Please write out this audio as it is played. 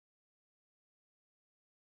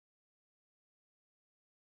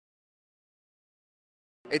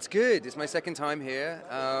It's good. It's my second time here.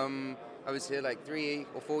 I was here like 3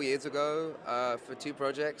 or 4 years ago for two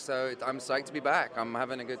projects, so I'm psyched to be back. I'm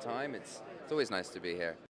having a good time. It's always nice to be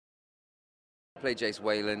here. I play Jace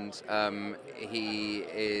Wayland. He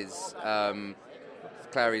is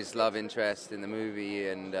Clary's love interest in the movie,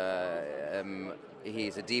 and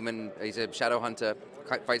he's a demon. He's a shadow hunter.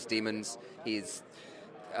 Fights demons. He's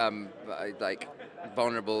like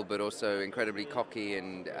vulnerable, but also incredibly cocky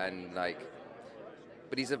and like.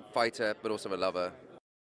 But he's a fighter, but also a lover.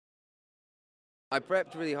 I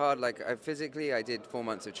prepped really hard. Like physically, I did 4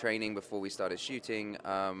 months of training before we started shooting.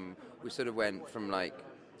 We sort of went from like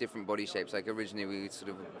different body shapes. Like originally, we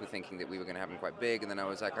sort of were thinking that we were going to have him quite big, and then I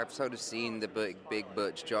was like, I've sort of seen the big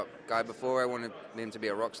butch jock guy before. I wanted him to be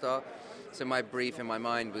a rock star. So my brief in my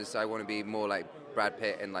mind was I want to be more like Brad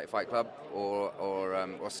Pitt in like Fight Club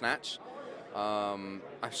or Snatch.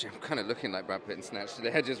 Actually, I'm kind of looking like Brad Pitt in Snatch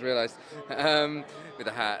today. I just realised with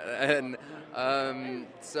a hat, and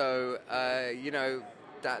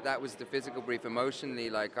that was the physical brief. Emotionally,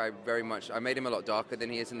 like I made him a lot darker than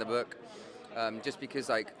he is in the book. Just because,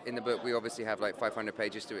 like, in the book we obviously have like 500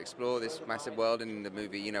 pages to explore this massive world, and in the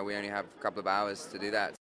movie, we only have a couple of hours to do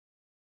that.